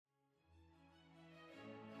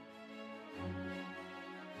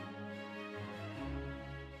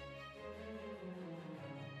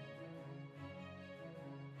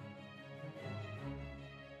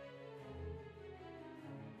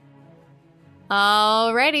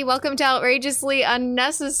Alrighty, welcome to Outrageously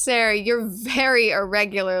Unnecessary, your very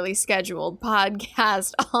irregularly scheduled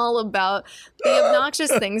podcast all about the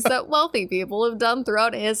obnoxious things that wealthy people have done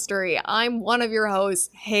throughout history. I'm one of your hosts,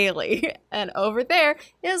 Haley, and over there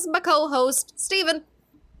is my co-host, Steven.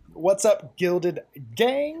 What's up, Gilded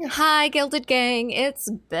Gang? Hi, Gilded Gang. It's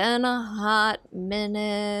been a hot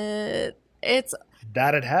minute.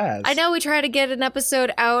 That it has. I know we try to get an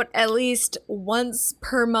episode out at least once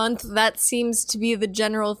per month. That seems to be the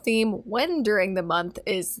general theme. When during the month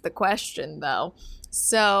is the question, though.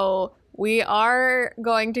 So we are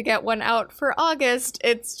going to get one out for August.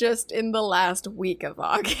 It's just in the last week of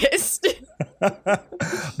August.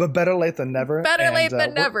 But better late than never. Better late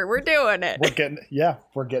than never. We're doing it.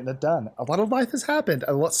 We're getting it done. A lot of life has happened.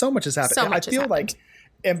 So much has happened. I feel like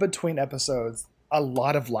in between episodes, a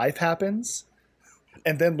lot of life happens.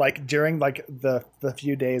 And then, like, during, like, the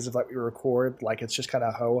few days of, like, we record, like, it's just kind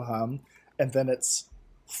of ho-hum. And then it's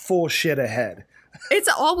full shit ahead. It's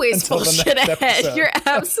always full shit ahead. Episode. You're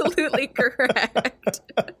absolutely correct.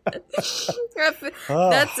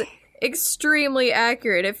 That's extremely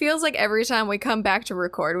accurate. It feels like every time we come back to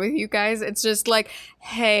record with you guys, it's just like,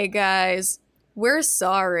 hey, guys, we're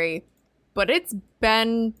sorry, but it's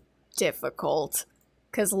been difficult.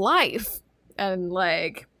 'Cause life and,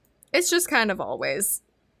 like... It's just kind of always.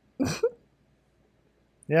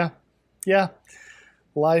 Yeah.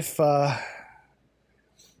 Life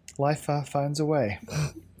finds a way.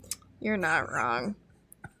 You're not wrong.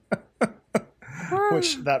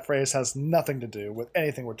 Which that phrase has nothing to do with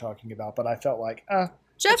anything we're talking about, but I felt like,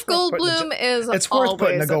 Jeff Goldblum is it's worth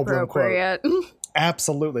putting a Goldblum appropriate. Quote.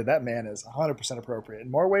 Absolutely. That man is 100% appropriate in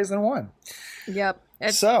more ways than one. Yep.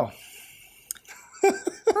 So.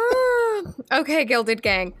 Okay, Gilded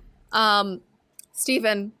Gang.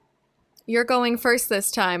 Steven, you're going first this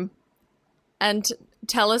time. And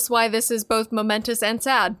tell us why this is both momentous and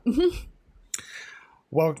sad.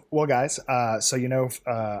 Well, guys, so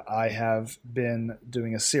I have been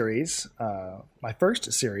doing a series, my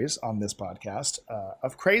first series on this podcast,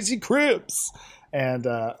 of Crazy Cribs, and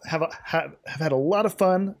have had a lot of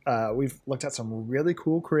fun. We've looked at some really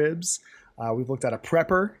cool cribs. We've looked at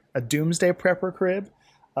a doomsday prepper crib.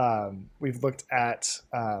 We've looked at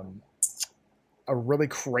a really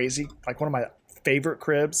crazy, like one of my favorite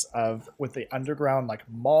cribs with the underground like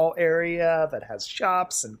mall area that has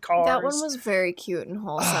shops and cars. That one was very cute and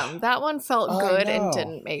wholesome. That one felt good and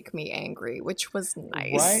didn't make me angry, which was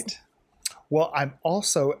nice. Right? Well, I'm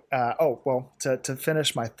also, to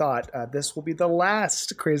finish my thought, this will be the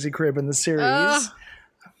last Crazy Crib in the series.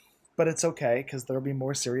 But it's okay, because there'll be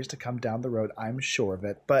more series to come down the road, I'm sure of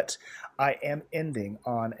it. But I am ending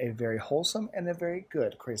on a very wholesome and a very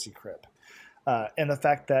good Crazy Crib. And the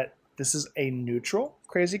fact that this is a neutral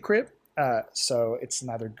Crazy Crib, so it's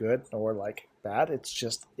neither good nor like bad. It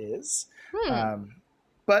just is.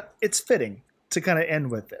 But it's fitting to kind of end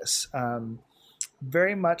with this.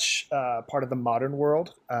 Very much part of the modern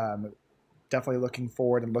world. Definitely looking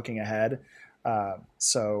forward and looking ahead.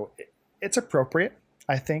 So it's appropriate,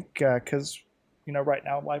 I think, because right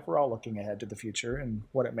now in life we're all looking ahead to the future and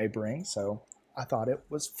what it may bring. So I thought it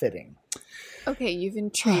was fitting. Okay, you've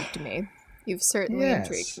intrigued me. You've certainly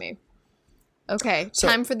intrigued me. Okay,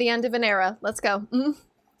 time for the end of an era. Let's go.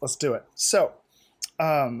 Let's do it. So,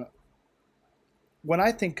 when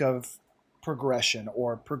I think of progression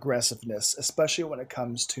or progressiveness, especially when it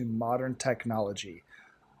comes to modern technology,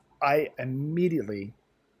 I immediately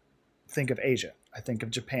think of Asia. I think of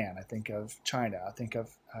Japan. I think of China. I think of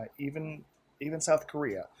even South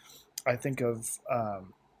Korea. I think of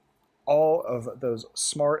all of those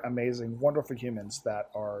smart, amazing, wonderful humans that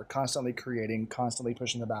are constantly creating, constantly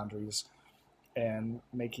pushing the boundaries and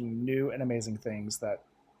making new and amazing things that,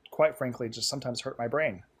 quite frankly, just sometimes hurt my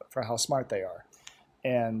brain for how smart they are.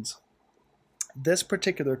 And this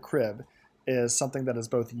particular crib is something that is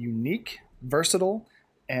both unique, versatile,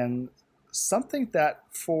 and something that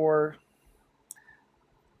for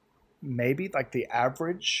maybe like the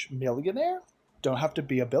average millionaire, don't have to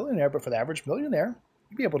be a billionaire, but for the average millionaire,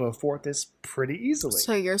 you'd be able to afford this pretty easily.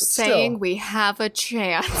 So you're saying we have a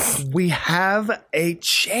chance. We have a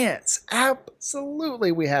chance.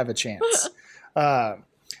 Absolutely, we have a chance.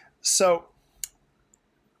 So,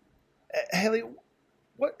 Haley,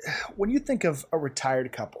 when you think of a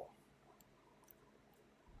retired couple?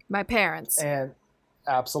 My parents. And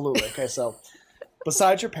absolutely. Okay, so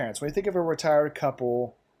besides your parents, when you think of a retired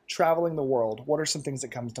couple traveling the world, what are some things that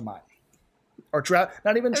comes to mind? Or not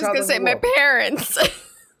even traveling the world. I was going to say my parents.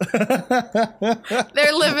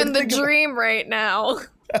 They're living the dream right now.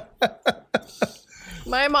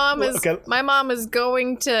 My mom is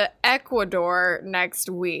going to Ecuador next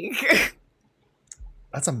week.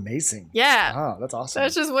 That's amazing. Yeah. Oh, that's awesome.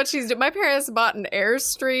 That's just what she's doing. My parents bought an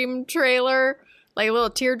Airstream trailer, like a little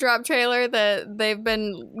teardrop trailer that they've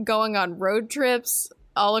been going on road trips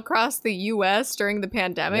all across the U.S. during the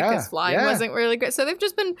pandemic because flying wasn't really good. So they've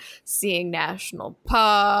just been seeing national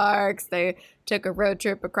parks. They took a road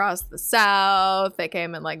trip across the South. They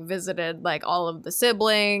came and like visited like all of the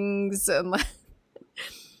siblings. And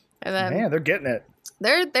then, man, they're getting it.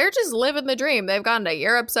 They're just living the dream. They've gone to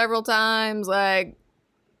Europe several times. Like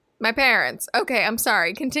my parents. Okay, I'm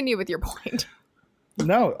sorry. Continue with your point.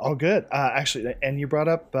 No, all good. Actually, and you brought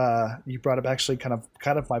up actually kind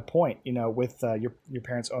of my point. You know, with your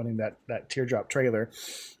parents owning that teardrop trailer.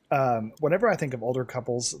 Whenever I think of older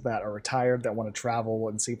couples that are retired that want to travel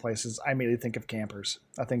and see places, I immediately think of campers.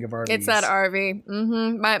 I think of RVs. It's that RV.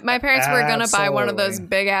 Mm-hmm. My parents were gonna buy one of those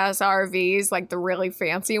big ass RVs, like the really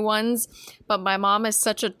fancy ones, but my mom is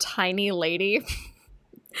such a tiny lady.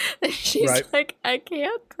 She's like, I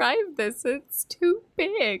can't drive this. It's too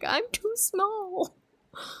big. I'm too small.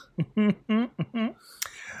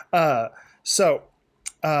 So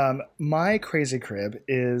my crazy crib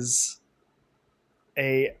is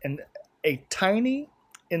a tiny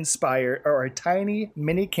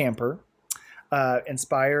mini camper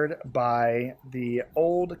inspired by the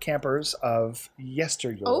old campers of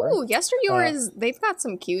yesteryear. Oh, yesteryear they've got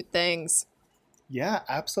some cute things. Yeah,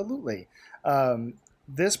 absolutely.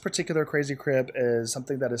 This particular crazy crib is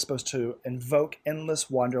something that is supposed to invoke endless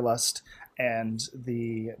wanderlust and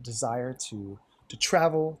the desire to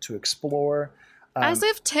travel, to explore. As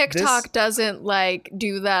if TikTok doesn't like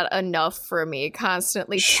do that enough for me,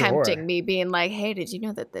 constantly tempting me, being like, hey, did you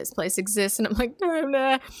know that this place exists? And I'm like,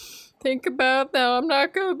 no, think about that. I'm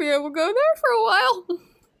not going to be able to go there for a while.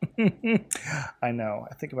 I know.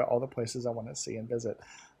 I think about all the places I want to see and visit.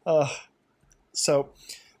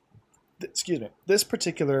 Excuse me. This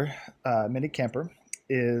particular mini camper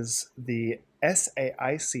is the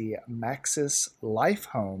SAIC Maxis Life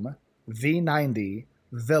Home V90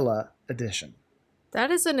 Villa Edition.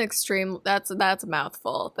 That is an extreme. That's a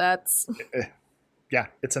mouthful. That's yeah,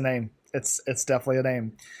 it's a name. It's definitely a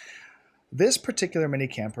name. This particular mini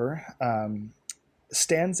camper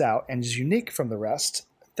stands out and is unique from the rest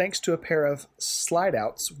thanks to a pair of slide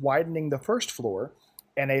outs widening the first floor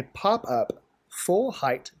and a pop-up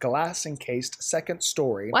full-height glass-encased second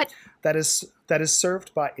story. What? That is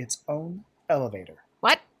served by its own elevator.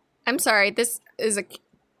 What? I'm sorry. This is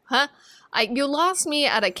you lost me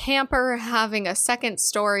at a camper having a second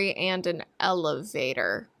story and an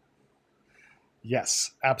elevator.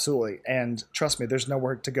 Yes, absolutely. And trust me, there's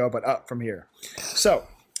nowhere to go but up from here. So,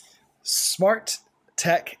 smart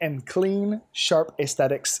tech and clean, sharp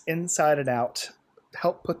aesthetics inside and out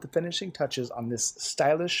help put the finishing touches on this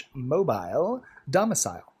stylish mobile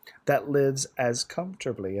domicile that lives as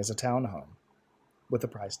comfortably as a townhome with a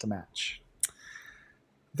price to match.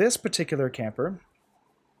 This particular camper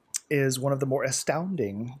is one of the more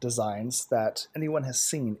astounding designs that anyone has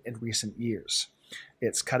seen in recent years.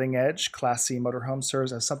 Its cutting-edge, Class C motorhome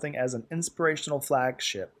serves as something as an inspirational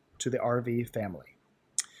flagship to the RV family.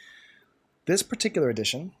 This particular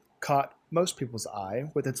edition caught most people's eye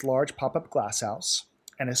with its large pop-up glasshouse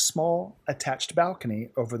and a small attached balcony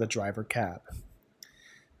over the driver cab.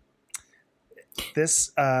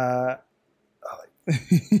 This, I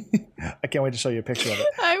can't wait to show you a picture of it.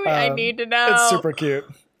 I need to know. It's super cute.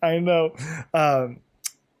 I know.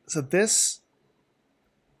 So this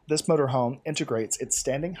motorhome integrates its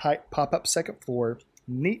standing height pop-up second floor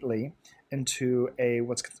neatly into a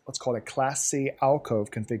what's called a Class C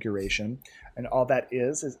alcove configuration, and all that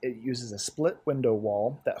is it uses a split window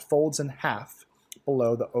wall that folds in half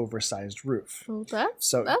below the oversized roof. Well,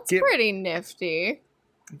 that's pretty nifty.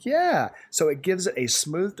 Yeah, so it gives it a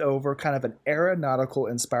smoothed over kind of an aeronautical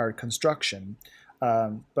inspired construction.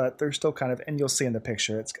 But they're still kind of, and you'll see in the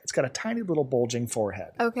picture, it's got a tiny little bulging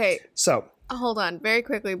forehead. Okay. So hold on, very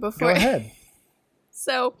quickly before. Go ahead.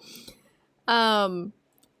 So,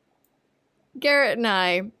 Garrett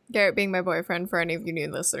being my boyfriend, for any of you new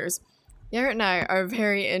listeners, Garrett and I are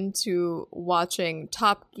very into watching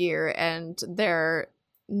Top Gear and their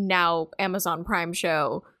now Amazon Prime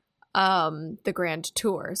show, The Grand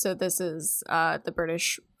Tour. So this is the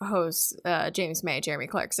British hosts James May, Jeremy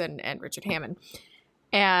Clarkson, and Richard Hammond.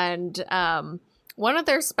 And one of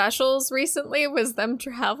their specials recently was them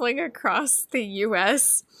traveling across the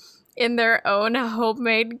U.S. in their own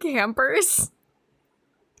homemade campers.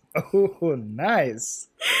 Oh, nice.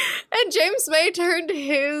 And James May turned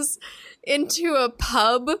his into a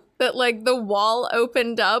pub that like the wall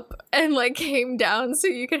opened up and like came down so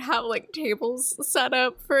you could have like tables set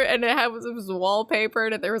up for, and it was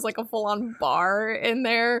wallpapered and there was like a full-on bar in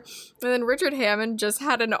there. And then Richard Hammond just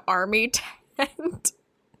had an army tent.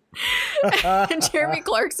 And Jeremy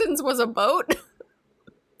Clarkson's was a boat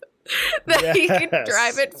that he could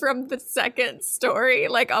drive it from the second story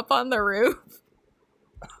like up on the roof.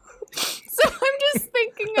 So I'm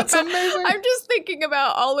just thinking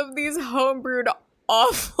about all of these homebrewed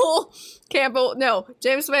awful Campbell. No,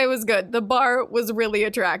 James May was good. The bar was really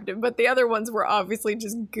attractive, but the other ones were obviously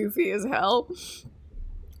just goofy as hell.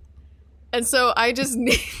 And so I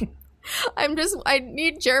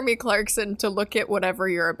need Jeremy Clarkson to look at whatever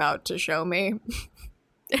you're about to show me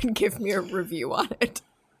and give me a review on it.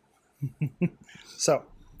 So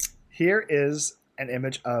here is an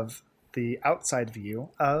image of the outside view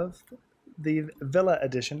of the Villa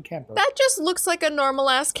Edition camper. That just looks like a normal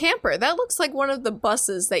ass camper. That looks like one of the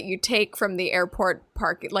buses that you take from the airport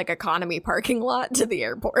like economy parking lot to the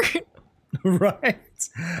airport. Right.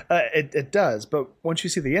 It does. But once you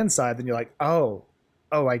see the inside, then you're like, oh,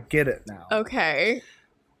 I get it now. Okay.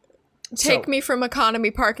 Take me from economy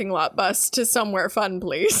parking lot bus to somewhere fun,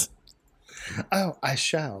 please. Oh, I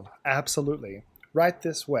shall. Absolutely. Right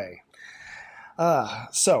this way.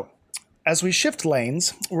 So, as we shift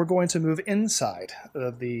lanes, we're going to move inside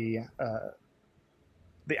the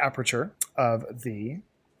aperture of the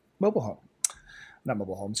mobile home. Not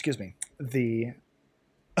mobile home, excuse me.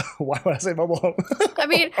 Why would I say mobile home? I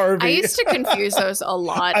mean, I used to confuse those a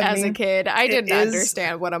lot as a kid. I didn't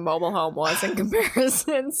understand what a mobile home was in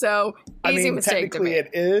comparison, so easy mistake to me. Technically it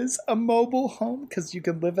is a mobile home because you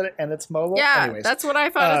can live in it and it's mobile. Yeah, anyways, that's what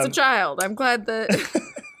I thought as a child. I'm glad that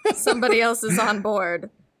somebody else is on board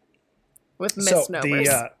with misnomers.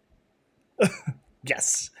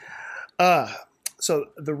 Yes. So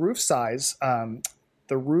the roof size,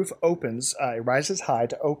 the roof opens, it rises high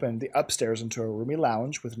to open the upstairs into a roomy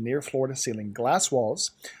lounge with near floor to ceiling glass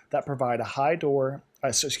walls that provide a high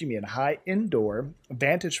indoor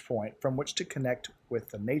vantage point from which to connect with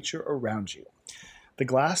the nature around you. The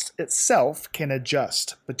glass itself can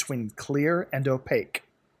adjust between clear and opaque,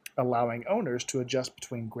 allowing owners to adjust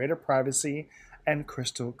between greater privacy and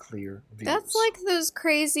crystal clear views. That's like those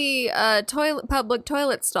crazy public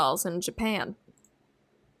toilet stalls in Japan.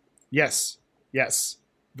 Yes,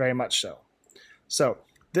 very much so. So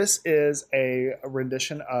this is a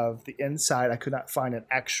rendition of the inside. I could not find an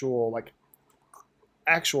actual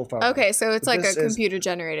photo. Okay, so it's like a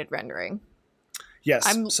computer-generated rendering. Yes.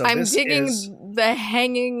 I'm digging the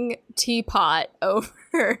hanging teapot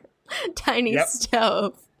over tiny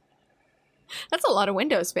stove. That's a lot of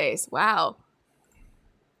window space. Wow.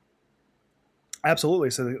 Absolutely.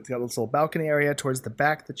 So you've got this little balcony area towards the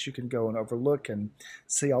back that you can go and overlook and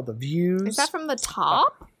see all the views. Is that from the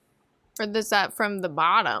top? Or is that from the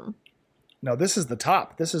bottom? No, this is the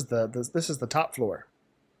top. This is the top floor.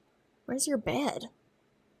 Where's your bed?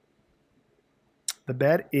 The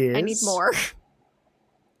bed is... I need more.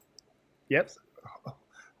 Yep.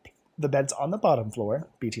 The bed's on the bottom floor,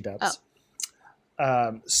 BT dubs.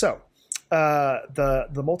 Oh.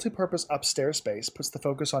 The multi-purpose upstairs space puts the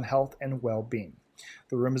focus on health and well-being.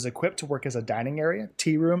 The room is equipped to work as a dining area,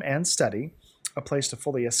 tea room, and study, a place to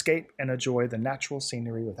fully escape and enjoy the natural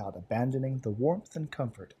scenery without abandoning the warmth and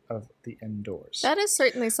comfort of the indoors. That is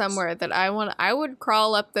certainly somewhere that I would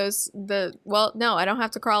crawl up no, I don't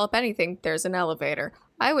have to crawl up anything. There's an elevator.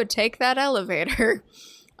 I would take that elevator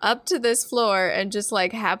up to this floor and just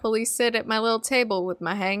like happily sit at my little table with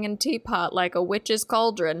my hanging teapot like a witch's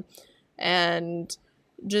cauldron and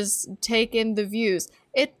just take in the views.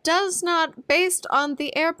 It does not, based on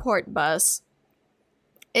the airport bus,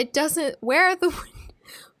 it doesn't, where are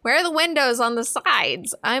the windows on the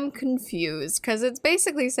sides? I'm confused because it's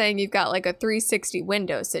basically saying you've got like a 360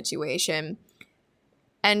 window situation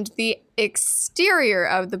and the exterior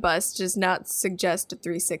of the bus does not suggest a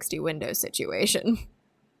 360 window situation.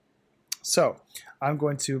 So I'm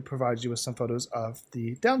going to provide you with some photos of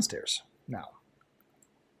the downstairs now.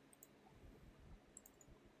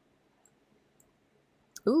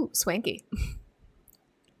 Ooh, swanky.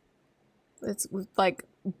 It's like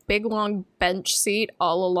big long bench seat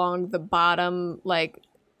all along the bottom, like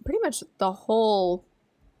pretty much the whole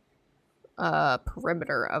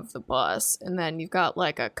perimeter of the bus. And then you've got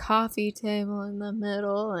like a coffee table in the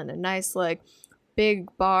middle and a nice like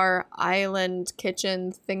big bar island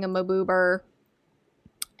kitchen thingamaboober.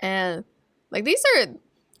 And like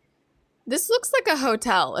this looks like a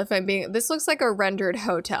hotel this looks like a rendered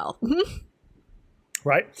hotel.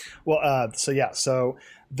 Right. Well, so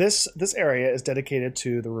This area is dedicated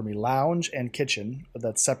to the roomy lounge and kitchen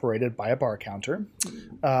that's separated by a bar counter,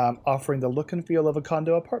 offering the look and feel of a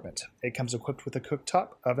condo apartment. It comes equipped with a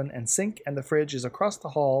cooktop, oven, and sink, and the fridge is across the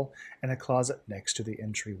hall and a closet next to the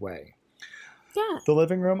entryway. Yeah. The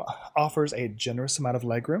living room offers a generous amount of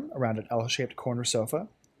legroom around an L-shaped corner sofa.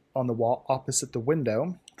 On the wall opposite the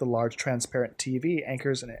window, the large transparent TV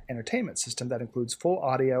anchors an entertainment system that includes full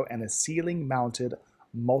audio and a ceiling-mounted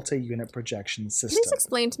multi-unit projection system. Please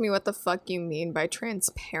explain to me what the fuck you mean by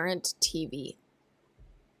transparent TV.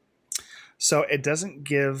 So it doesn't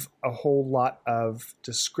give a whole lot of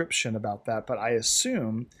description about that, but I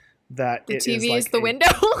assume that the TV is the window.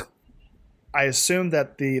 I assume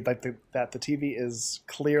that the TV is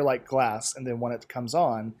clear like glass, and then when it comes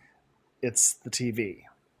on, it's the TV,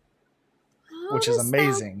 which is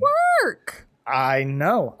amazing. That work? I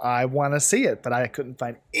know. I want to see it, but I couldn't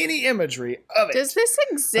find any imagery of it. Does this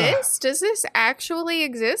exist? Does this actually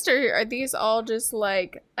exist, or are these all just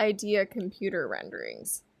like idea computer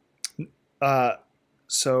renderings?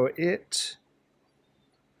 So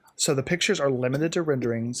the pictures are limited to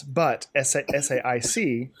renderings, but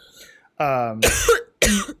SAIC.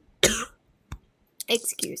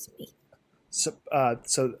 Excuse me. So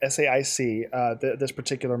SAIC, this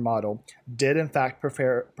particular model, did in fact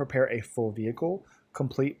prepare a full vehicle,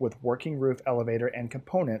 complete with working roof, elevator, and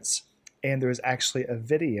components. And there's actually a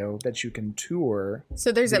video that you can tour.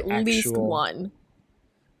 So there's at least one.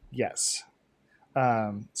 Yes.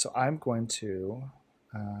 So I'm going to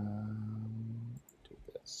do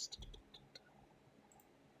this.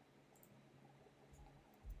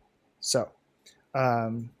 So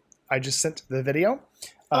I just sent the video.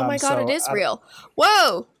 Oh my god, it is real.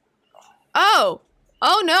 Whoa. Oh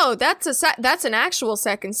no, that's an actual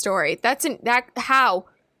second story. How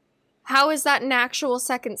is that an actual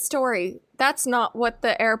second story? That's not what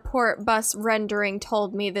the airport bus rendering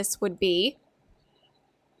told me this would be.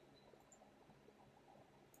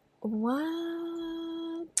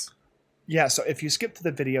 What? Yeah, so if you skip to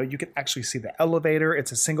the video, you can actually see the elevator.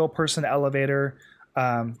 It's a single person elevator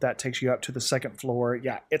that takes you up to the second floor.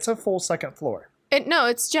 Yeah, it's a full second floor. No,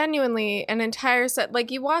 it's genuinely an entire set.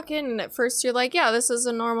 Like, you walk in and at first you're like, yeah, this is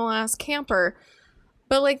a normal ass camper.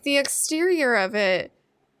 But like the exterior of it,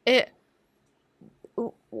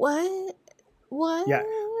 what? Yeah,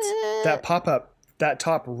 that pop-up, that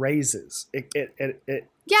top raises. It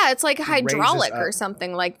yeah, it's like hydraulic or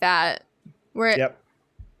something like that. Yep.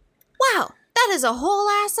 Wow, that is a whole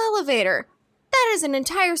ass elevator. That is an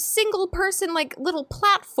entire single person like little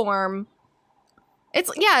platform. It's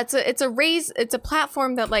a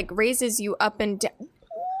platform that like raises you up and down.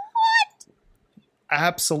 What?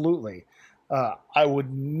 Absolutely. I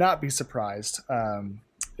would not be surprised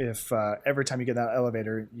if every time you get in that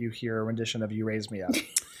elevator, you hear a rendition of "You Raise Me Up."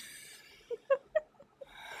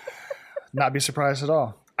 Not be surprised at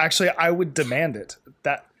all. Actually, I would demand it.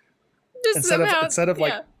 That just instead of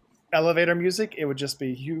like elevator music, it would just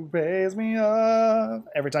be "You Raise Me Up"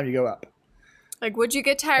 every time you go up. Like, would you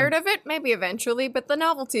get tired of it? Maybe eventually, but the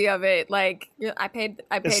novelty of it, like, I paid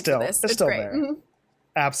for this. It's still great. There. Mm-hmm.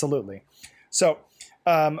 Absolutely. So,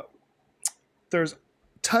 there's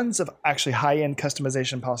tons of actually high-end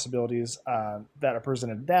customization possibilities that are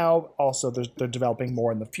presented now. Also, they're developing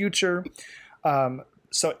more in the future.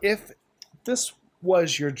 So, if this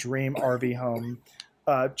was your dream RV home,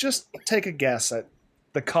 just take a guess at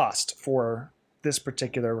the cost for this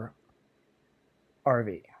particular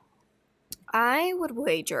RV. I would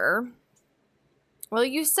wager. Well,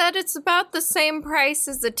 you said it's about the same price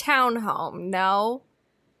as a townhome. No?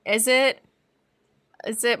 Is it?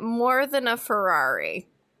 Is it more than a Ferrari?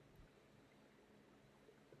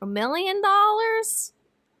 $1 million?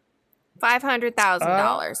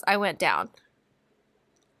 $500,000. I went down.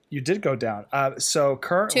 You did go down. So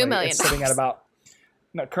currently $2 million.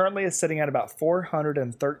 Currently it's sitting at about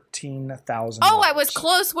 $413,000. Oh, I was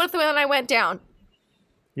close with when I went down.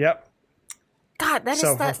 Yep. God,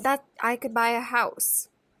 that I could buy a house.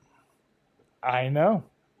 I know.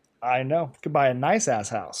 Could buy a nice ass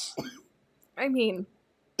house. I mean,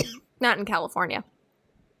 not in California.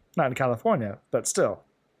 Not in California, but still.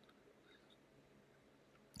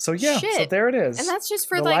 So yeah, Shit. So there it is. And that's just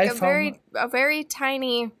for like a very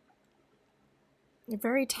tiny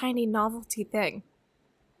novelty thing.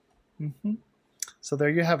 Mm-hmm. So there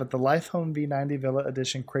you have it, the Life Home V90 Villa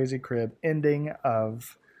Edition Crazy Crib, ending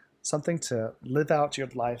of something to live out your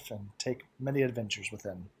life and take many adventures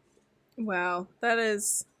within. Wow, that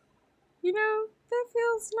is, that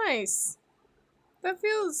feels nice. That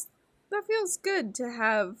feels good to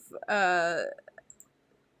have. I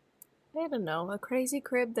don't know, a crazy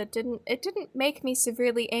crib that didn't make me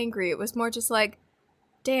severely angry. It was more just like,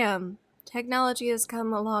 damn, technology has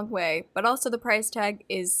come a long way, but also the price tag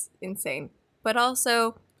is insane. But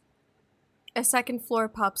also, a second floor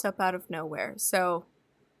pops up out of nowhere. So,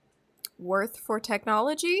 worth for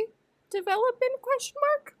technology development, question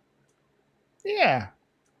mark? Yeah,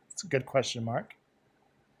 it's a good question mark.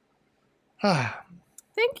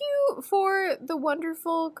 Thank you for the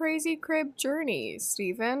wonderful Crazy Crib journey,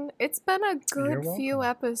 Stephen. It's been a good few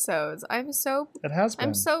episodes. It has been.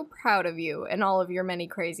 I'm so proud of you and all of your many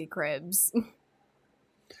crazy cribs.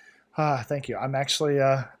 Thank you. I'm actually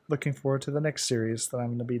looking forward to the next series that I'm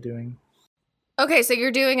going to be doing. Okay, so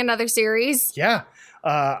you're doing another series? Yeah,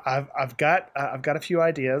 I've got a few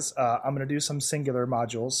ideas. I'm going to do some singular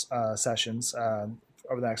modules sessions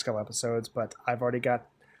over the next couple episodes, but I've already got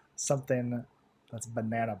something that's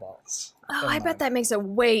banana balls. Oh, I bet that makes it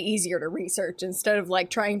way easier to research instead of like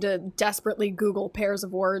trying to desperately Google pairs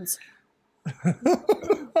of words.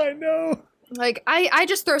 I know. Like I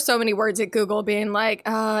just throw so many words at Google, being like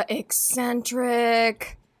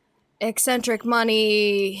eccentric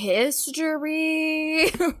money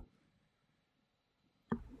history.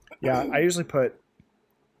 Yeah, I usually put,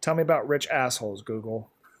 tell me about rich assholes, Google.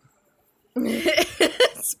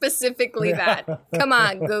 Specifically that. Come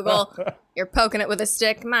on, Google. You're poking it with a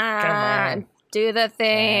stick. Come on. Do the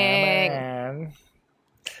thing.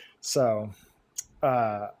 So,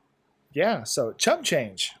 yeah, so chump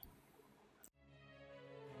change.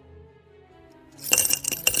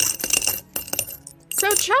 So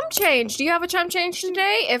chump change. Do you have a chump change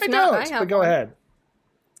today? If not, I have but go ahead.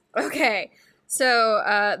 Okay.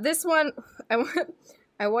 So this one,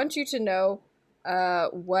 I want you to know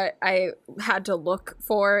what I had to look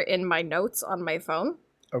for in my notes on my phone.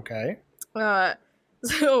 Okay.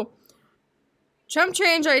 So chump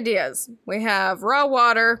change ideas. We have raw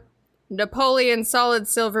water, Napoleon solid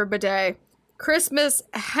silver bidet, Christmas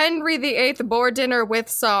Henry VIII boar dinner with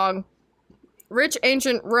song, rich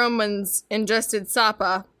ancient Romans ingested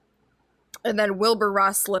sapa, and then Wilbur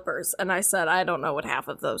Ross slippers. And I said, I don't know what half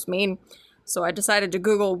of those mean. So I decided to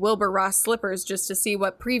Google Wilbur Ross slippers just to see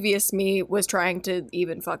what previous me was trying to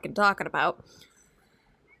even fucking talking about.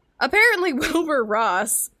 Apparently, Wilbur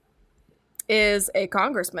Ross is a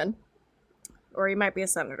congressman. Or he might be a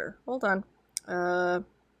senator. Hold on.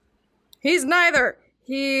 He's neither.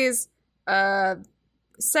 He's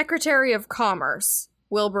Secretary of Commerce,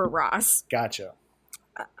 Wilbur Ross. Gotcha.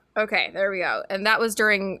 Okay, there we go. And that was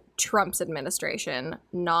during Trump's administration,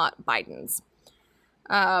 not Biden's.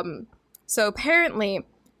 So apparently,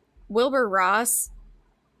 Wilbur Ross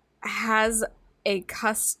has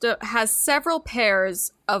several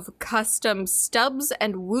pairs of custom Stubbs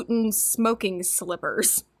and Wooten smoking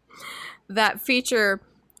slippers that feature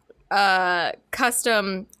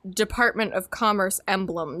custom Department of Commerce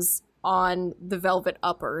emblems on the velvet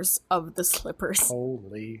uppers of the slippers.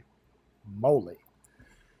 Holy moly.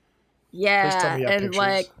 Yeah, and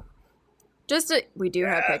pictures. We do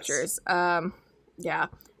have pictures. Yeah.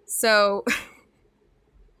 So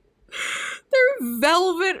they're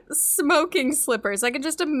velvet smoking slippers. I can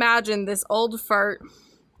just imagine this old fart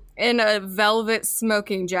in a velvet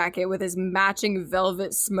smoking jacket with his matching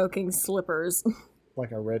velvet smoking slippers.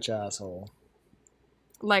 Like a rich asshole.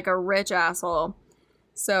 Like a rich asshole.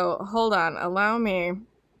 So hold on, allow me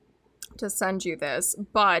to send you this.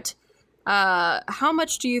 But how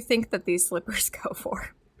much do you think that these slippers go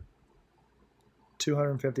for?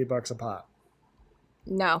 $250 a pop.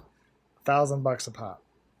 No. $1,000 a pop.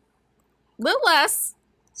 Little less.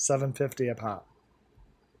 $750 a pop.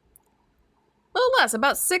 Little less,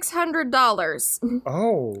 about $600.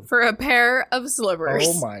 Oh. For a pair of slippers.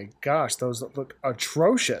 Oh my gosh, those look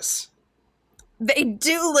atrocious. They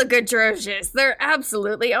do look atrocious. They're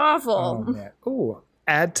absolutely awful. Oh man. Ooh,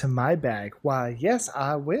 add to my bag. Why, yes,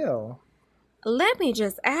 I will. Let me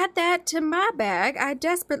just add that to my bag. I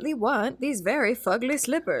desperately want these very fugly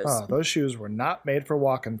slippers. Oh, those shoes were not made for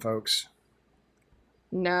walking, folks.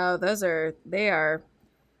 No, they are.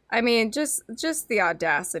 I mean, just the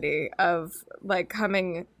audacity of like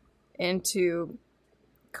coming into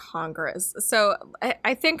Congress. So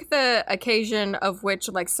I think the occasion of which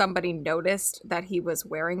like somebody noticed that he was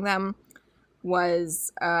wearing them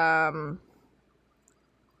was it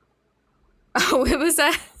was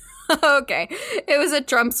okay. It was at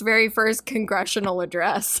Trump's very first congressional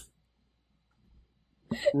address.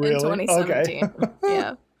 Really? In 2017. Okay.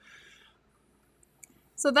 Yeah.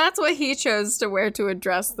 So that's what he chose to wear to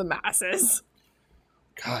address the masses.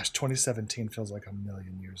 Gosh, 2017 feels like a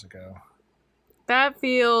million years ago. That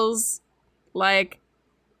feels like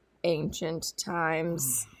ancient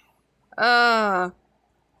times. That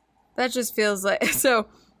just feels like... So,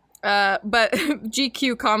 but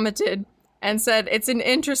GQ commented, and said it's an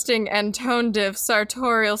interesting and tone-deaf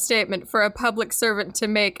sartorial statement for a public servant to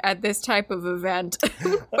make at this type of event.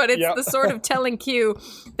 But it's the sort of telling cue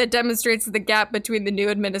that demonstrates the gap between the new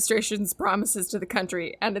administration's promises to the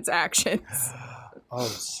country and its actions. Oh,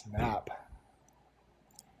 snap.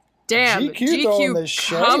 Damn, GQ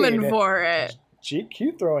coming for it.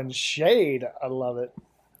 GQ throwing shade. I love it.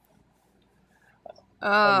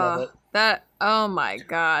 I love it. Oh my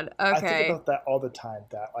God. Okay. I think about that all the time,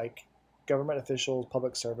 that like government officials,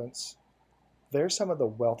 public servants, they're some of the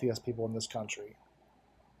wealthiest people in this country.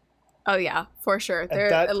 Oh yeah, for sure.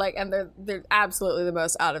 They're absolutely the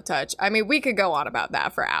most out of touch. I mean, we could go on about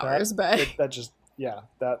that for hours, but that's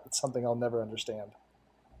something I'll never understand.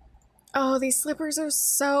 Oh, these slippers are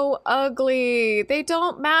so ugly. They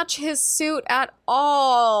don't match his suit at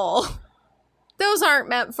all. Those aren't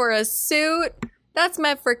meant for a suit. That's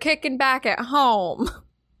meant for kicking back at home.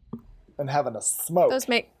 And having a smoke. Those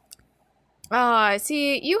make...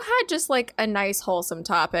 see, you had just like a nice wholesome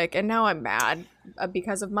topic, and now I'm mad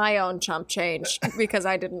because of my own chump change, because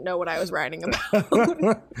I didn't know what I was writing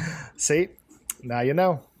about. See? Now you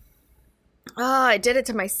know. I did it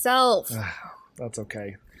to myself. That's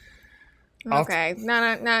okay. Okay.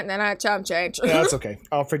 No, chump change. Yeah, that's okay.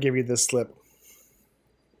 I'll forgive you this slip.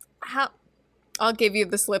 How? I'll give you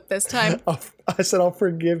the slip this time. I said I'll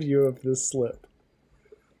forgive you of this slip.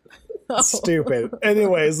 Oh. Stupid.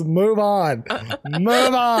 Anyways, move on.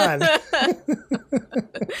 Move on.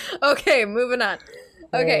 Okay, moving on.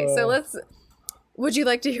 Okay, so would you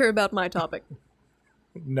like to hear about my topic?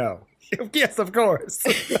 No. Yes, of course.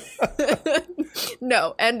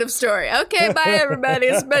 No, end of story. Okay, bye everybody.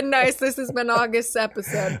 It's been nice. This has been August's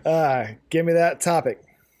episode. Give me that topic.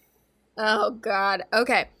 Oh, God.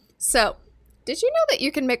 Okay, so did you know that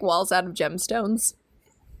you can make walls out of gemstones?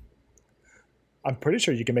 I'm pretty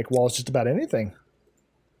sure you can make walls just about anything.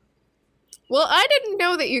 Well, I didn't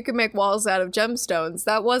know that you could make walls out of gemstones.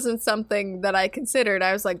 That wasn't something that I considered.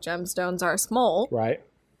 I was like, gemstones are small. Right.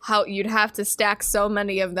 How you'd have to stack so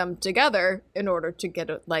many of them together in order to get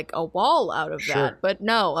a wall out of that. But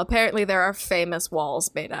no, apparently there are famous walls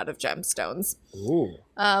made out of gemstones. Ooh.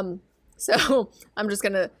 So I'm just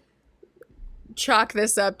going to chalk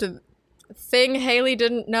this up to a thing Haley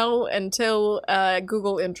didn't know until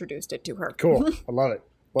Google introduced it to her. Cool. I love it.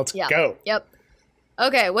 Let's go. Yep.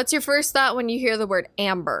 Okay, what's your first thought when you hear the word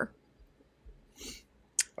amber?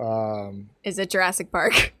 Is it Jurassic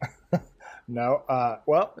Park? No.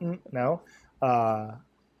 No.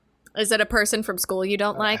 Is it a person from school you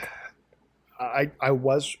don't like? I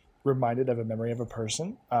was reminded of a memory of a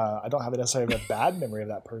person. I don't have necessarily a bad memory of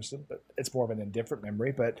that person, but it's more of an indifferent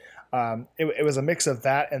memory. But it was a mix of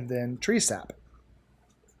that and then tree sap.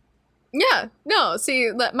 Yeah. No,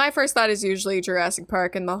 see, my first thought is usually Jurassic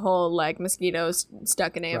Park and the whole, like, mosquitoes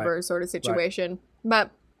stuck in amber sort of situation. Right.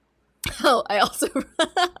 But, I also...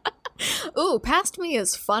 Ooh, past me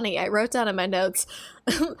is funny. I wrote down in my notes,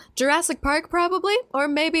 Jurassic Park probably, or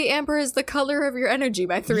maybe amber is the color of your energy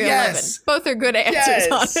by 311. Yes. Both are good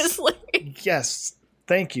answers, honestly. Yes,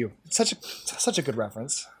 thank you. Such a good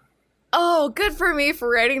reference. Oh, good for me for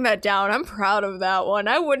writing that down. I'm proud of that one.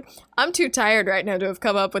 I'm too tired right now to have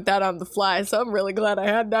come up with that on the fly, so I'm really glad I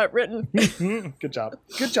had that written. Good job.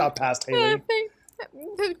 Good job, past Haley.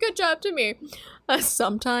 Good job to me.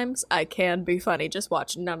 Sometimes I can be funny. Just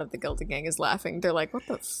watch. None of the Guilty Gang is laughing. They're like, what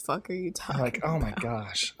the fuck are you talking about? Oh my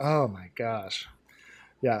gosh. Oh my gosh.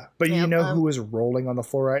 Yeah. But you know who is rolling on the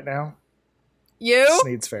floor right now? You?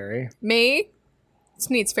 Sneed's Ferry. Me?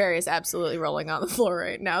 Sneed's Ferry is absolutely rolling on the floor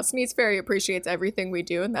right now. Sneed's Ferry appreciates everything we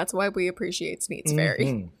do, and that's why we appreciate Sneed's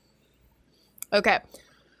Ferry. Okay.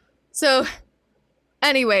 So,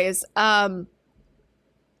 anyways,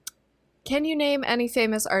 can you name any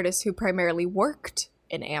famous artists who primarily worked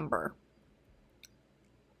in amber?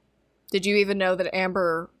 Did you even know that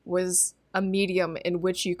amber was a medium in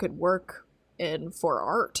which you could work in for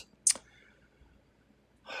art?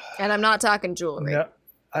 And I'm not talking jewelry. No,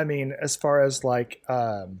 I mean, as far as like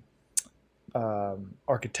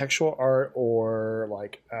architectural art or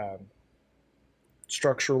like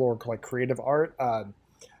structural or like creative art,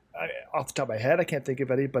 off the top of my head, I can't think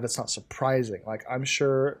of any, but it's not surprising. Like, I'm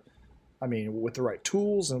sure... I mean, with the right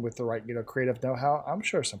tools and with the right, creative know-how, I'm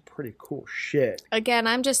sure some pretty cool shit. Again,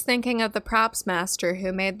 I'm just thinking of the props master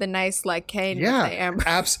who made the nice, like, cane with the amber.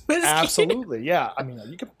 Absolutely, yeah. I mean,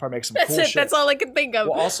 you could probably make some cool shit. That's all I can think of.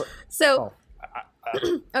 Well, also... So...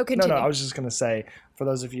 continue. No, I was just going to say, for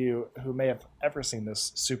those of you who may have ever seen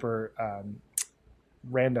this super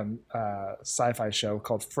random sci-fi show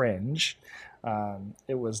called Fringe,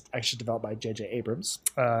 it was actually developed by J.J. Abrams.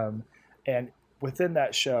 And within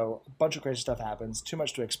that show, a bunch of crazy stuff happens. Too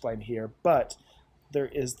much to explain here, but there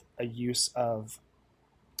is a use of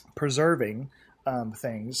preserving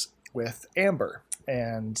things with amber.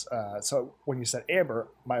 And so when you said amber,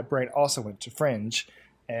 my brain also went to Fringe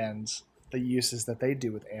and the uses that they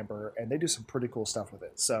do with amber, and they do some pretty cool stuff with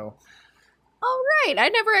it. So, all right, I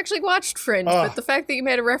never actually watched Fringe, but the fact that you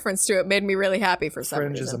made a reference to it made me really happy for some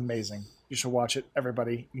reason. Fringe is amazing. You should watch it,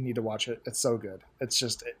 everybody. You need to watch it. It's so good. It's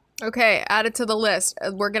just okay. Add it to the list.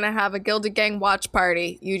 We're gonna have a Gilded Gang watch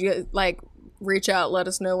party. You just, reach out. Let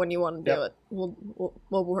us know when you want to do it.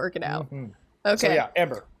 We'll work it out. Mm-hmm. Okay. So yeah,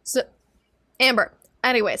 amber. So amber.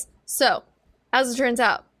 Anyways, so as it turns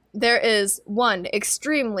out, there is one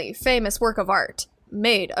extremely famous work of art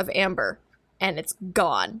made of amber, and it's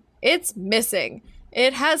gone. It's missing.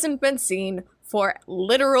 It hasn't been seen for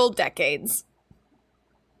literal decades.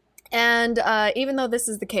 And even though this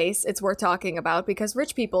is the case, it's worth talking about because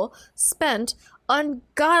rich people spent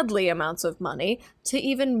ungodly amounts of money to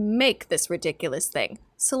even make this ridiculous thing.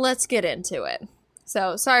 So let's get into it.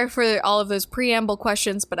 So sorry for all of those preamble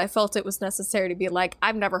questions, but I felt it was necessary to be like,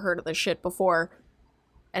 I've never heard of this shit before,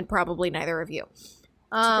 and probably neither of you.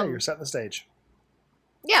 It's okay, you're setting the stage.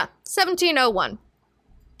 Yeah, 1701.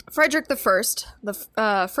 Frederick I,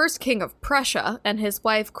 the first king of Prussia, and his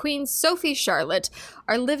wife, Queen Sophie Charlotte,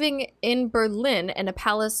 are living in Berlin in a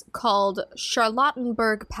palace called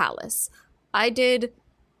Charlottenburg Palace. I did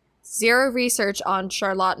zero research on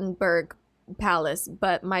Charlottenburg Palace,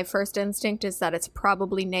 but my first instinct is that it's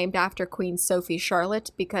probably named after Queen Sophie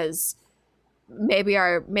Charlotte because maybe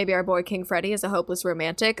our boy King Freddy is a hopeless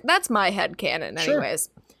romantic. That's my headcanon anyways.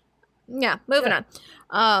 Sure. Yeah, moving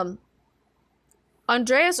on.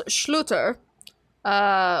 Andreas Schluter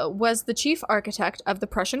was the chief architect of the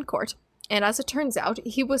Prussian court, and as it turns out,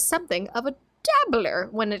 he was something of a dabbler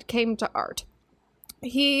when it came to art.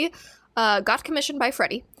 He got commissioned by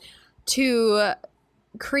Freddy to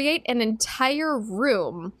create an entire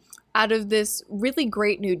room out of this really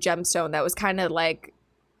great new gemstone that was kind of like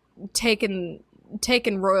taken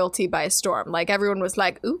royalty by storm. Like everyone was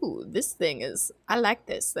like, ooh, this thing is, I like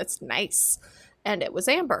this. That's nice. And it was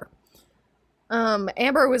amber.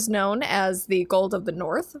 Amber was known as the gold of the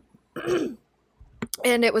North,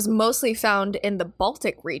 and it was mostly found in the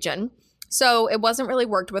Baltic region. So it wasn't really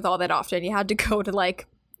worked with all that often. You had to go to like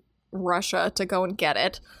Russia to go and get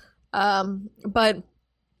it. But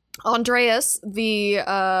Andreas,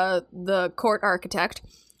 the court architect,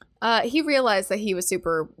 he realized that he was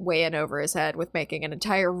super way in over his head with making an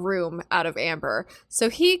entire room out of amber. So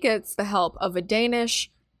he gets the help of a Danish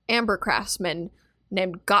amber craftsman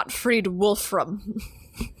named Gottfried Wolfram.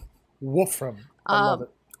 Wolfram. I love it.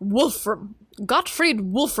 Wolfram. Gottfried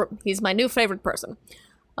Wolfram. He's my new favorite person.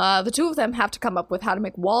 The two of them have to come up with how to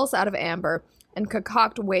make walls out of amber and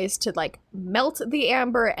concoct ways to like melt the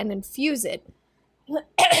amber and infuse it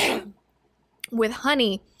with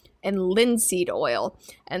honey and linseed oil.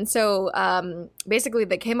 And so basically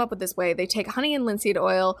they came up with this way. They take honey and linseed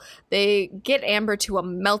oil, they get amber to a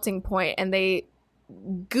melting point, and they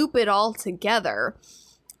goop it all together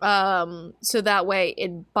so that way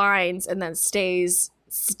it binds and then stays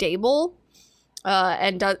stable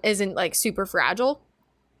and isn't like super fragile.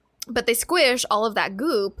 But they squish all of that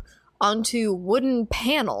goop onto wooden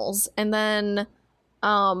panels, and then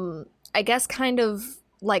I guess kind of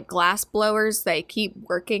like glass blowers, they keep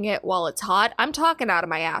working it while it's hot. I'm talking out of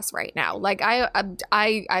my ass right now. Like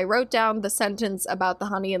I wrote down the sentence about the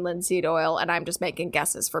honey and linseed oil, and I'm just making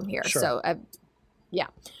guesses from here. Sure. So yeah.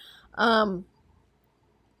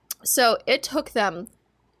 So it took them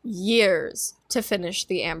years to finish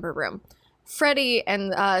the amber room. Freddie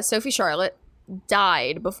and Sophie Charlotte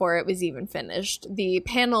died before it was even finished. The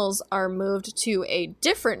panels are moved to a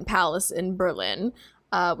different palace in Berlin,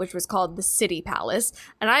 which was called the City Palace.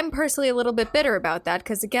 And I'm personally a little bit bitter about that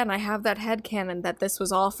because, again, I have that headcanon that this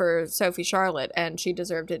was all for Sophie Charlotte and she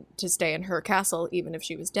deserved it to stay in her castle even if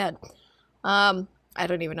she was dead. I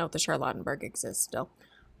don't even know if the Charlottenburg exists still.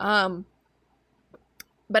 But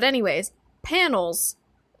anyways, panels,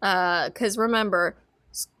 because remember,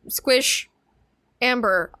 squish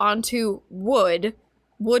amber onto wood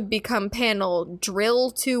become panel,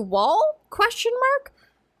 drill to wall, question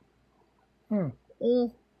mark?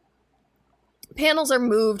 Panels are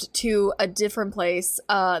moved to a different place.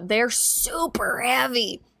 They're super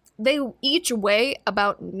heavy. They each weigh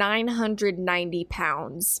about 990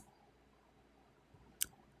 pounds.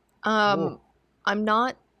 I'm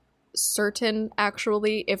not certain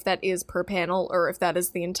actually if that is per panel or if that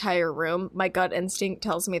is the entire room. My gut instinct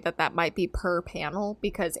tells me that that might be per panel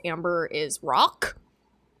because amber is rock.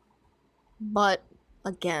 But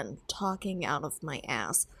again, talking out of my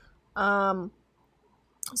ass.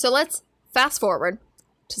 So let's fast forward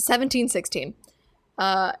to 1716.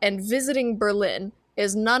 And visiting Berlin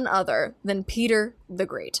is none other than Peter the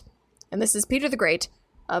Great. And this is Peter the Great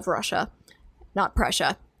of Russia, not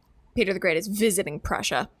Prussia. Peter the Great is visiting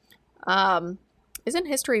Prussia. Isn't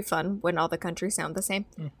history fun when all the countries sound the same?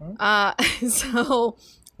 Mm-hmm. So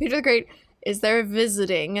Peter the Great is there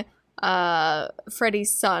visiting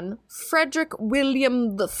Freddie's son, Frederick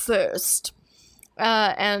William the First.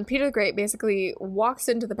 And Peter the Great basically walks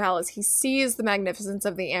into the palace. He sees the magnificence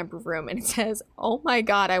of the Amber Room and he says, "Oh my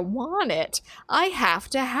God, I want it. I have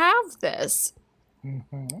to have this."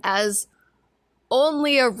 Mm-hmm. As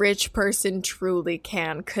only a rich person truly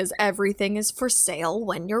can, because everything is for sale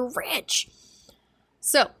when you're rich.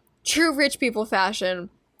 So, true rich people fashion,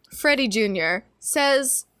 Freddie Jr.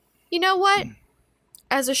 says, "You know what?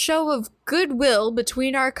 As a show of goodwill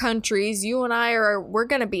between our countries, you and we're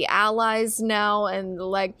going to be allies now. And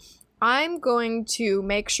like, I'm going to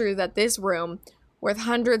make sure that this room worth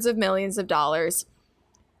hundreds of millions of dollars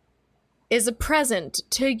is a present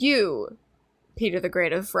to you, Peter the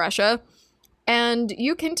Great of Russia. And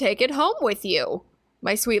you can take it home with you,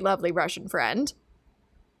 my sweet, lovely Russian friend."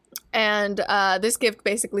 And this gift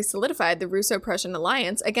basically solidified the Russo-Prussian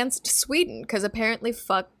alliance against Sweden, because apparently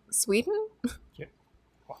fuck Sweden? Yeah.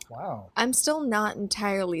 Wow. I'm still not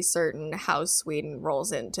entirely certain how Sweden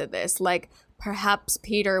rolls into this. Like, perhaps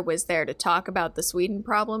Peter was there to talk about the Sweden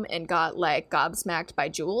problem and got, like, gobsmacked by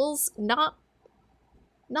jewels? Not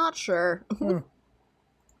sure.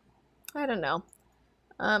 I don't know.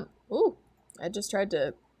 I just tried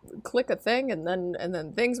to click a thing and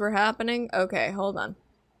then things were happening. Okay, hold on.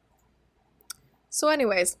 So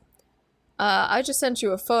anyways, I just sent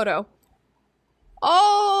you a photo.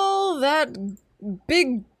 All that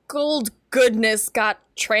big gold goodness got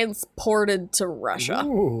transported to Russia.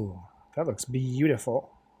 Ooh, that looks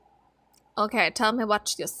beautiful. Okay, tell me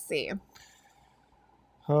what you see.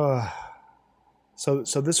 So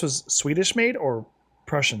this was Swedish made or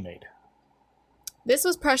Prussian made? This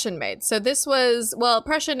was Prussian made. So this was, well,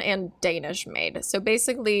 Prussian and Danish made. So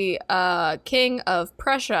basically, King of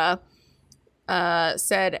Prussia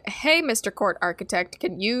said, "Hey, Mr. Court Architect,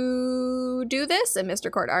 can you do this?" And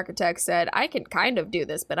Mr. Court Architect said, "I can kind of do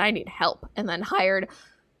this, but I need help." And then hired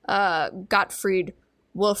Gottfried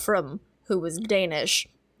Wolfram, who was Danish,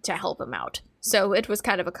 to help him out. So it was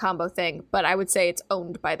kind of a combo thing, but I would say it's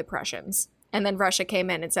owned by the Prussians. And then Russia came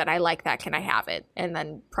in and said, "I like that, can I have it?" And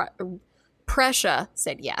then Prussia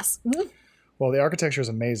said yes. Well, the architecture is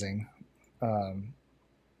amazing.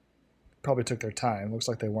 Probably took their time. Looks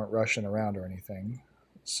like they weren't rushing around or anything.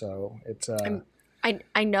 So it's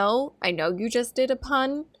I know you just did a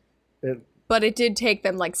pun, but it did take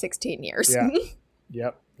them like 16 years.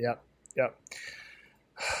 Yeah. Yep.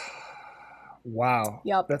 Wow.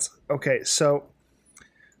 Yep. That's okay. So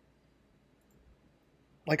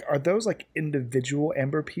like, are those like individual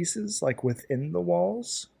amber pieces like within the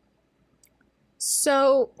walls?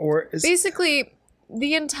 So or is basically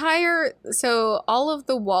so all of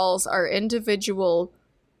the walls are individual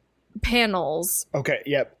panels. Okay,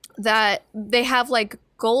 yep. That they have like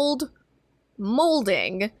gold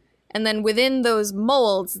molding, and then within those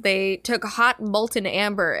molds they took hot molten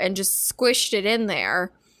amber and just squished it in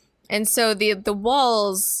there. And so the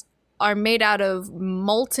walls are made out of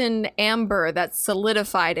molten amber that's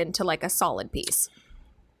solidified into like a solid piece.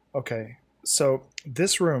 Okay. So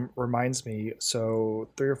this room reminds me, so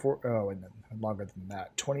 3 or 4, and then longer than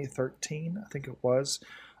that, 2013, I think it was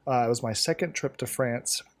my second trip to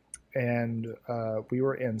France, and we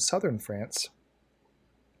were in southern France,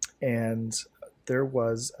 and there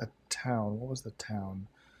was a town. What was the town?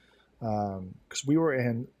 Because we were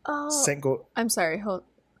in Saint-Gau. I'm sorry,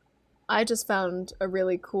 I just found a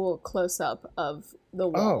really cool close-up of the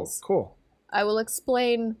walls. Oh, cool. I will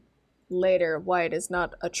explain later why it is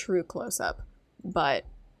not a true close-up, but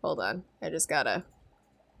hold on, I just gotta.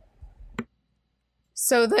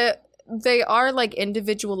 So they are like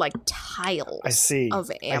individual like tiles. I see.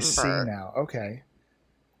 Of amber. I see now. Okay,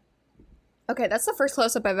 that's the first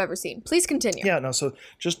close-up I've ever seen. Please continue. Yeah, no. So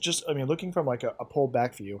just I mean, looking from like a pulled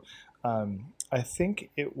back view, I think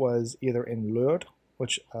it was either in Lourdes,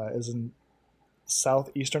 which is in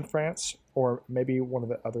southeastern France, or maybe one of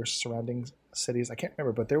the other surrounding cities. I can't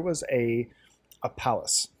remember, but there was a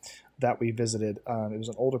palace that we visited. It was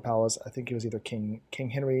an older palace. I think it was either King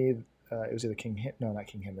Henry. It was either not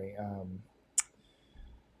King Henry.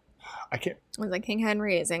 I can't. Was like King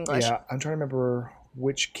Henry is English. Yeah, I'm trying to remember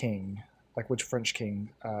which king, like which French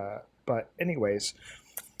king. But anyways,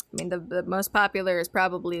 I mean the most popular is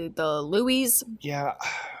probably the Louis. Yeah.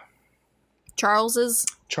 Charles's.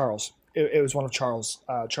 Charles. it was one of Charles.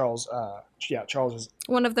 Charles is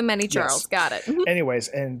One of the many Charles. Yes. Got it. Anyways,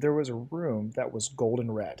 and there was a room that was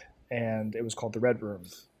golden red, and it was called the Red Room.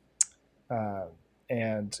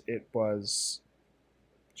 And it was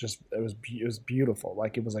it was beautiful.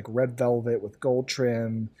 Like it was like red velvet with gold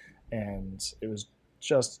trim, and it was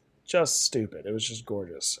just stupid. It was just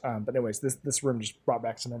gorgeous. But anyways, this room just brought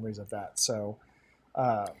back some memories of that. So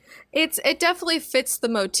it definitely fits the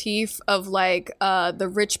motif of like the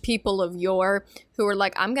rich people of yore who were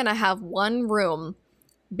like, I'm gonna have one room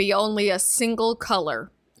be only a single color,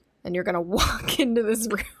 and you're gonna walk into this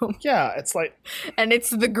room. Yeah, it's like, and it's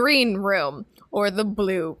the green room or the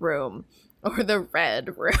blue room or the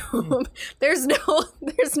red room. There's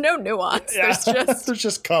no nuance. yeah, There's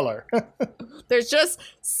just color. there's just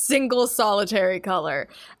single solitary color.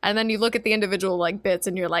 And then you look at the individual like bits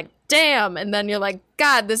and you're like, damn. And then you're like,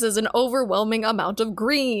 God, this is an overwhelming amount of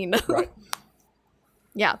green. Right.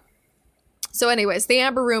 Yeah. So anyways, the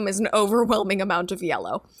amber room is an overwhelming amount of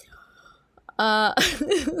yellow.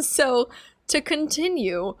 So to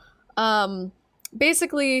continue,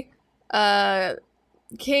 basically,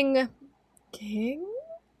 King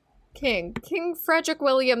Frederick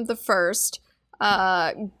William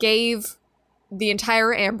I gave the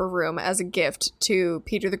entire amber room as a gift to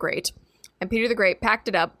Peter the Great, and Peter the Great packed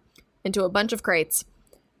it up into a bunch of crates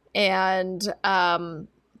and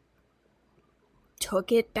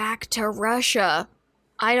took it back to Russia.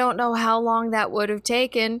 I don't know how long that would have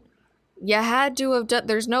taken. You had to have done,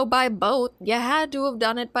 there's no by boat. You had to have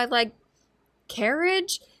done it by like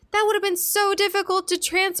carriage. That would have been so difficult to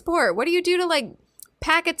transport. What do you do to like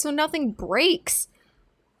pack it so nothing breaks?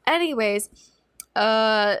 Anyways,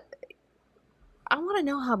 I want to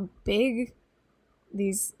know how big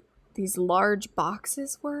these large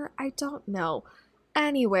boxes were. I don't know.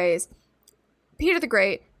 Anyways, Peter the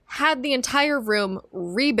Great had the entire room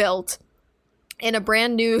rebuilt in a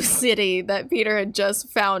brand new city that Peter had just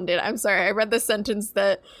founded. I'm sorry, I read the sentence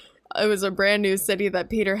that it was a brand new city that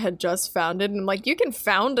Peter had just founded. And I'm like, you can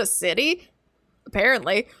found a city?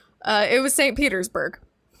 Apparently. It was St. Petersburg.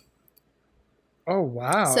 Oh,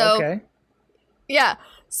 wow. So, okay. Yeah.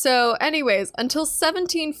 So anyways, until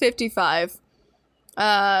 1755,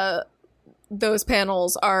 those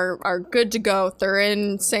panels are good to go. They're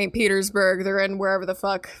in St. Petersburg. They're in wherever the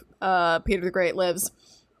fuck Peter the Great lives.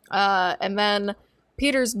 And then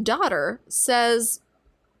Peter's daughter says,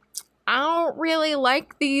 I don't really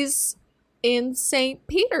like these in St.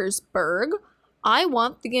 Petersburg. I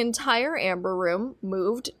want the entire amber room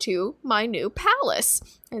moved to my new palace.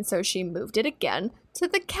 And so she moved it again to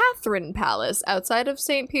the Catherine Palace outside of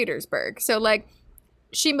St. Petersburg. So, like,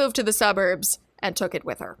 she moved to the suburbs and took it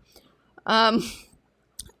with her.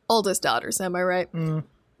 Oldest daughters, am I right? Mm.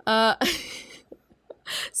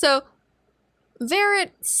 So, there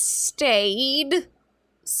it stayed,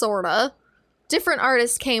 sorta. Different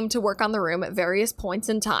artists came to work on the room at various points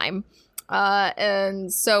in time.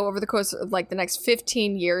 And so over the course of like the next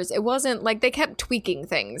 15 years, it wasn't like they kept tweaking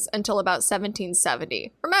things until about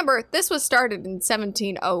 1770. Remember, this was started in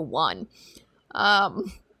 1701.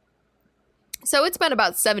 So it's been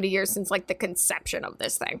about 70 years since like the conception of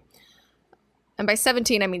this thing. And by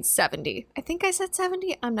 17, I mean 70. I think I said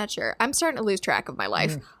 70. I'm not sure. I'm starting to lose track of my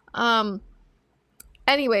life.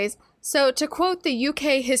 Anyways, so to quote the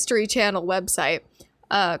UK History Channel website,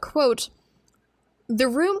 quote, the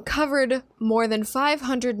room covered more than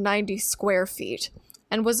 590 square feet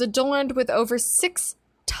and was adorned with over 6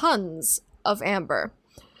 tons of amber.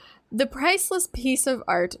 The priceless piece of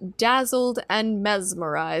art dazzled and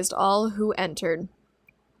mesmerized all who entered.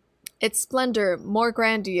 Its splendor more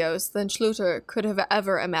grandiose than Schluter could have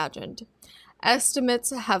ever imagined.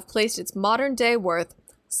 Estimates have placed its modern-day worth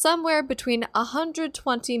somewhere between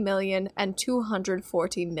 120 million and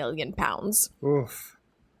 240 million pounds. Oof.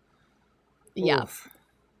 Yeah.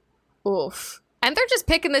 Oof. And they're just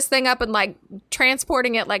picking this thing up and like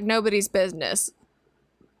transporting it like nobody's business.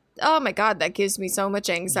 Oh my God, that gives me so much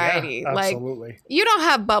anxiety. Yeah, absolutely. Like, you don't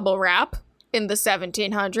have bubble wrap in the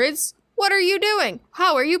 1700s. What are you doing?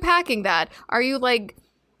 How are you packing that? Are you like,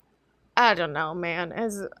 I don't know, man.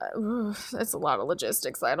 It's a lot of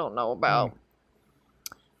logistics I don't know about.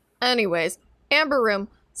 Anyways, Amber Room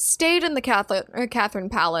stayed in the Catherine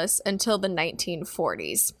Palace until the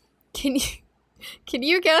 1940s. Can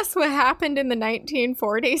you guess what happened in the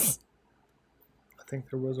 1940s? I think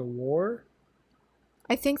there was a war.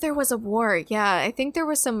 I think there was a war. Yeah, I think there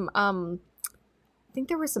was some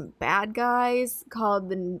bad guys called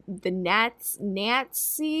the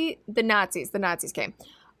Nazis. The Nazis came.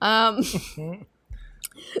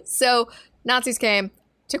 So Nazis came.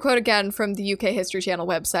 To quote again from the UK History Channel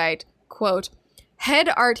website, quote, Head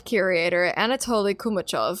art curator Anatoly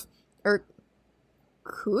Kumachov, or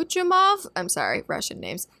Kuchumov? I'm sorry, Russian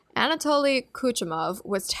names. Anatoly Kuchumov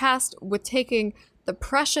was tasked with taking the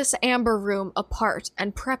precious amber room apart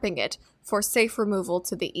and prepping it for safe removal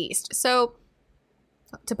to the east. So,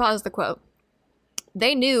 to pause the quote,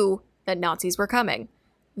 they knew that Nazis were coming.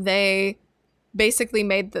 They basically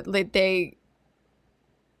they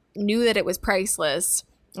knew that it was priceless.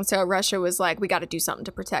 And so Russia was like, we got to do something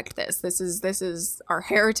to protect this. This is our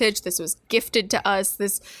heritage. This was gifted to us.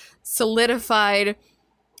 This solidified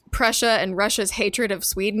Prussia and Russia's hatred of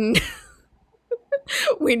Sweden.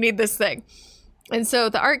 We need this thing. And so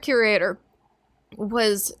the art curator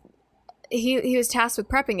was, he was tasked with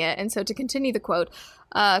prepping it. And so to continue the quote,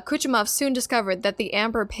 Kuchumov soon discovered that the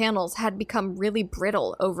amber panels had become really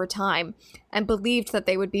brittle over time and believed that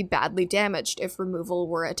they would be badly damaged if removal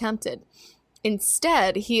were attempted.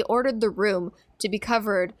 Instead, he ordered the room to be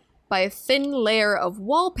covered by a thin layer of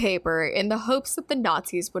wallpaper in the hopes that the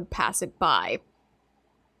Nazis would pass it by.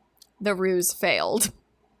 The ruse failed.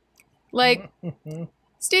 Like,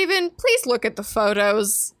 Stephen, please look at the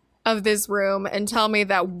photos of this room and tell me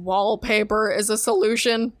that wallpaper is a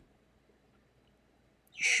solution.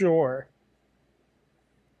 Sure.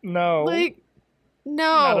 No. Like, no.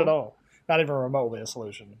 Not at all. Not even remotely a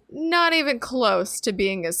solution. Not even close to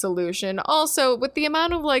being a solution. Also, with the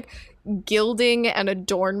amount of, like, gilding and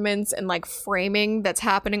adornments and, like, framing that's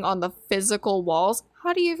happening on the physical walls,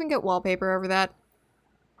 how do you even get wallpaper over that?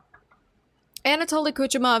 Anatoly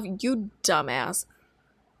Kuchumov, you dumbass.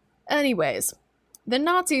 Anyways, the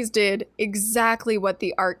Nazis did exactly what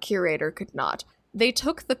the art curator could not. They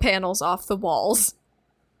took the panels off the walls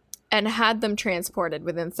and had them transported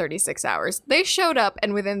within 36 hours. They showed up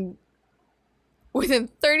and within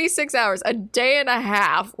 36 hours, a day and a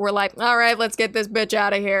half, we're like, all right, let's get this bitch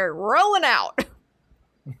out of here. Rolling out.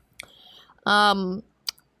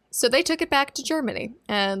 So they took it back to Germany,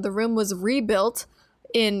 and the room was rebuilt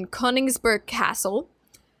in Königsberg Castle.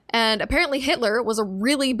 And apparently Hitler was a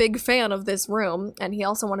really big fan of this room, and he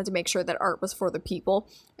also wanted to make sure that art was for the people.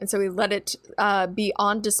 And so he let it be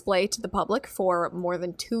on display to the public for more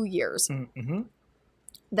than 2 years. Mm-hmm.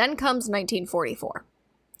 Then comes 1944.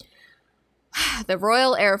 The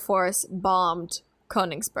Royal Air Force bombed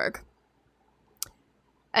Königsberg.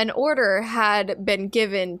 An order had been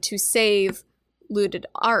given to save looted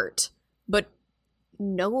art, but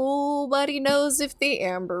nobody knows if the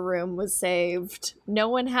Amber Room was saved. No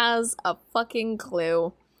one has a fucking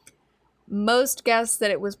clue. Most guess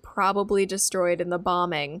that it was probably destroyed in the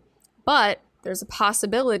bombing, but there's a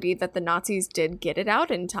possibility that the Nazis did get it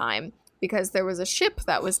out in time, because there was a ship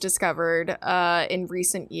that was discovered in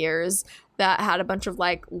recent years that had a bunch of,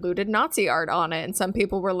 like, looted Nazi art on it, and some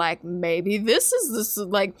people were like, maybe this,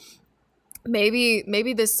 like,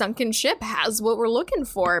 maybe this sunken ship has what we're looking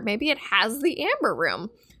for. Maybe it has the Amber Room.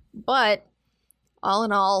 But all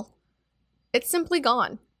in all, it's simply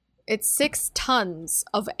gone. It's 6 tons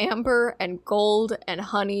of amber and gold and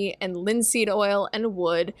honey and linseed oil and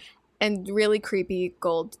wood and really creepy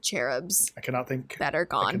gold cherubs. I cannot think that are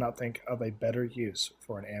gone. I cannot think of a better use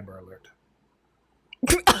for an Amber Alert.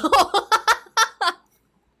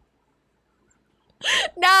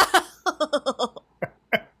 No.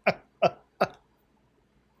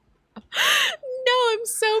 No, I'm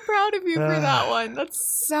so proud of you for that one.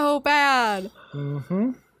 That's so bad.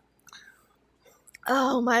 Mm-hmm.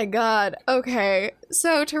 Oh my god. Okay,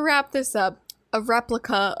 so to wrap this up, a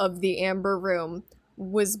replica of the Amber Room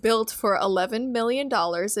was built for $11 million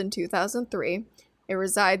in 2003. It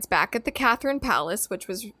resides back at the Catherine Palace, which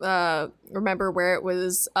was, remember, where it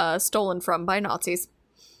was stolen from by Nazis.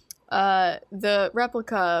 The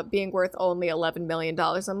replica being worth only $11 million.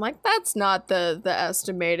 I'm like, that's not the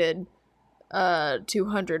estimated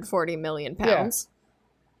 240 million pounds. Yeah.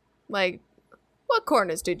 Like, what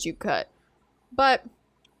corners did you cut? But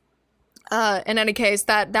in any case,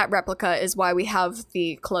 that replica is why we have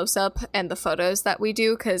the close-up and the photos that we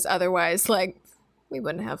do, because otherwise, like, we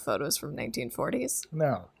wouldn't have photos from 1940s.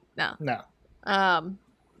 No.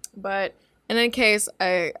 But in any case,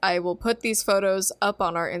 I will put these photos up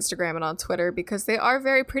on our Instagram and on Twitter because they are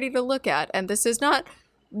very pretty to look at. And this is not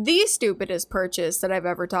the stupidest purchase that I've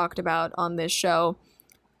ever talked about on this show.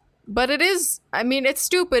 But it is, I mean, it's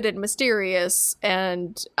stupid and mysterious.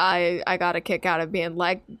 And I got a kick out of being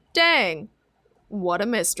like, dang, what a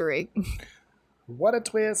mystery. What a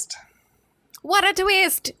twist. What a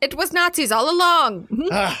twist. It was Nazis all along.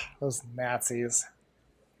 Those Nazis.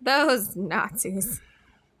 Those Nazis.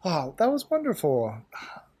 Oh, that was wonderful.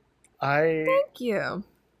 Thank you.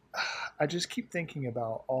 I just keep thinking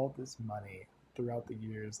about all this money throughout the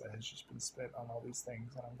years that has just been spent on all these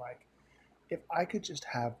things. And I'm like, if I could just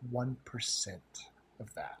have 1%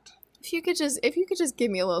 of that. If you could just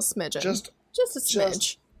give me a little smidgen. Just a smidge.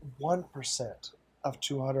 Just 1% of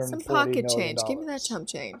 $240 Some pocket million. change. Give me that chump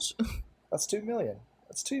change. That's $2 million.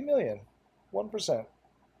 1%.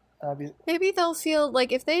 Maybe they'll feel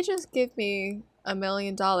like if they just give me $1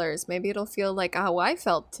 million, maybe it'll feel like how I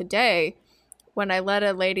felt today when I let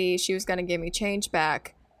a lady, she was going to give me change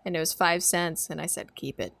back, and it was 5 cents, and I said,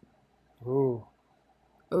 keep it. Ooh.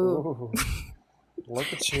 Look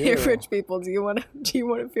at you. Hey, rich people, do you want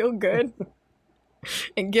to feel good?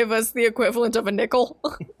 And give us the equivalent of a nickel?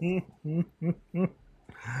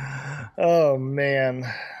 Oh, man.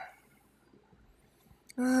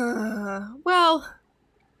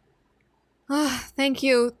 Thank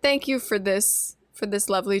you for this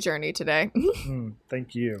lovely journey today.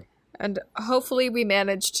 Thank you. And hopefully we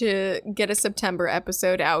manage to get a September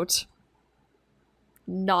episode out.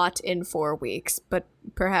 Not in 4 weeks, but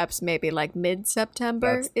perhaps maybe like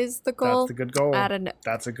mid-September is the goal. That's a good goal. I don't know.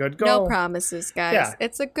 That's a good goal. No promises, guys. Yeah.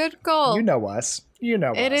 It's a good goal. You know us.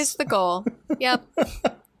 It is the goal. Yep.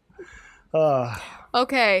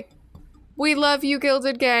 Okay. We love you,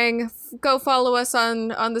 Gilded Gang. Go follow us on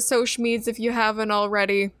the social medias if you haven't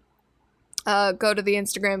already. Go to the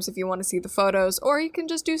Instagrams if you want to see the photos, or you can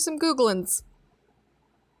just do some Googlings.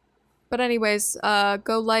 But anyways,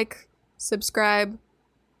 go like, subscribe,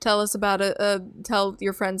 tell us about it, tell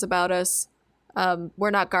your friends about us. We're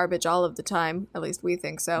not garbage all of the time, at least we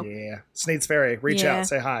think so. Yeah. Sneeds Ferry, reach out,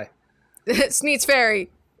 say hi. Sneeds Ferry,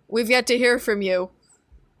 we've yet to hear from you.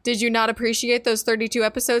 Did you not appreciate those 32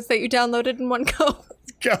 episodes that you downloaded in one go?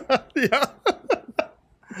 God, yeah.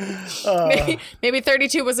 Maybe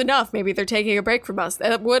 32 was enough. Maybe they're taking a break from us.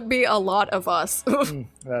 That would be a lot of us. Yeah,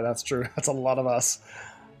 that's true. That's a lot of us.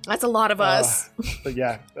 That's a lot of us. But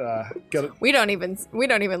yeah, get it. We don't even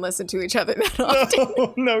listen to each other that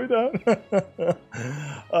often. No, we don't.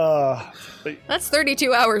 That's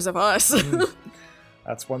 32 hours of us.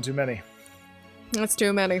 That's one too many. That's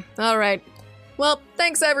too many. All right. Well,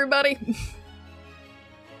 thanks everybody.